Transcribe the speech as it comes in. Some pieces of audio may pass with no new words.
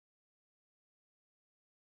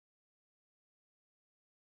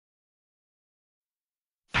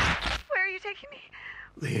taking me?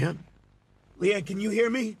 Leanne? Leanne, can you hear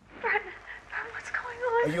me? Brad, what's going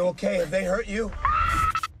on? Are you okay? Have they hurt you?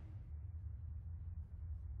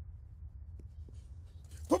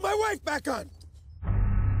 Put my wife back on!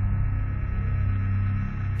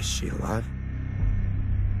 Is she alive?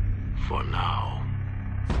 For now.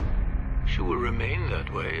 She will remain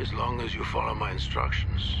that way as long as you follow my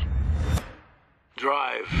instructions.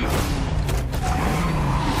 Drive.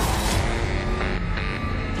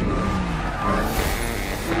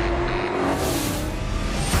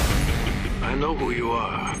 I know who you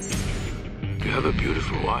are. You have a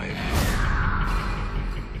beautiful wife.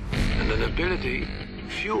 And an ability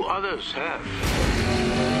few others have.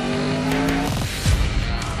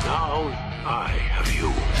 Now, I have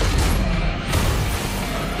you.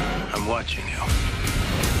 I'm watching you.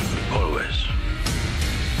 Always.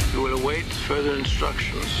 You will await further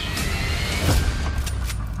instructions.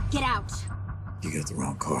 Get out. You got the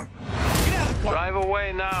wrong car. Get out of the car! Drive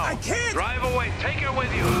away now. I can't! Drive away. Take her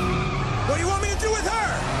with you. What do you want me to do with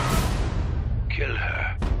her? Kill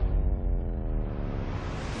her.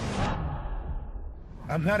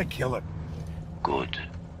 I'm not a killer. Good.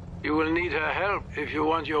 You will need her help if you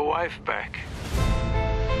want your wife back.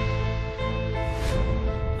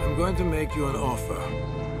 I'm going to make you an offer.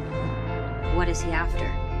 What is he after?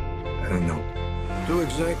 I don't know. Do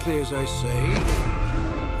exactly as I say,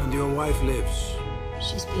 and your wife lives.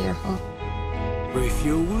 She's beautiful.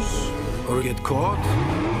 Refuse or get caught,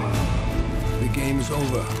 the game is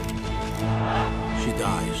over. She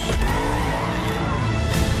dies.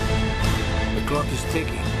 The clock is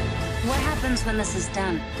ticking. What happens when this is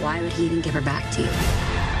done? Why would he even give her back to you?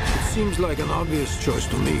 It seems like an obvious choice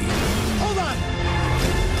to me. Hold on!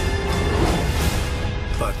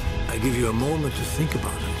 But I give you a moment to think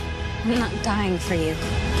about it. I'm not dying for you.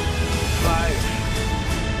 5,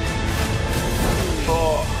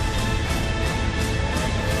 4,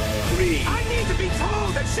 3, I need to be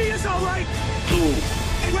told that she is all right! 2,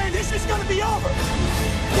 And when this is gonna be over!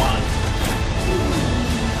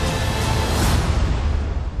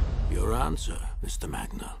 1. Your answer, Mr.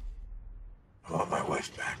 Magna. I want my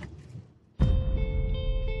wife back.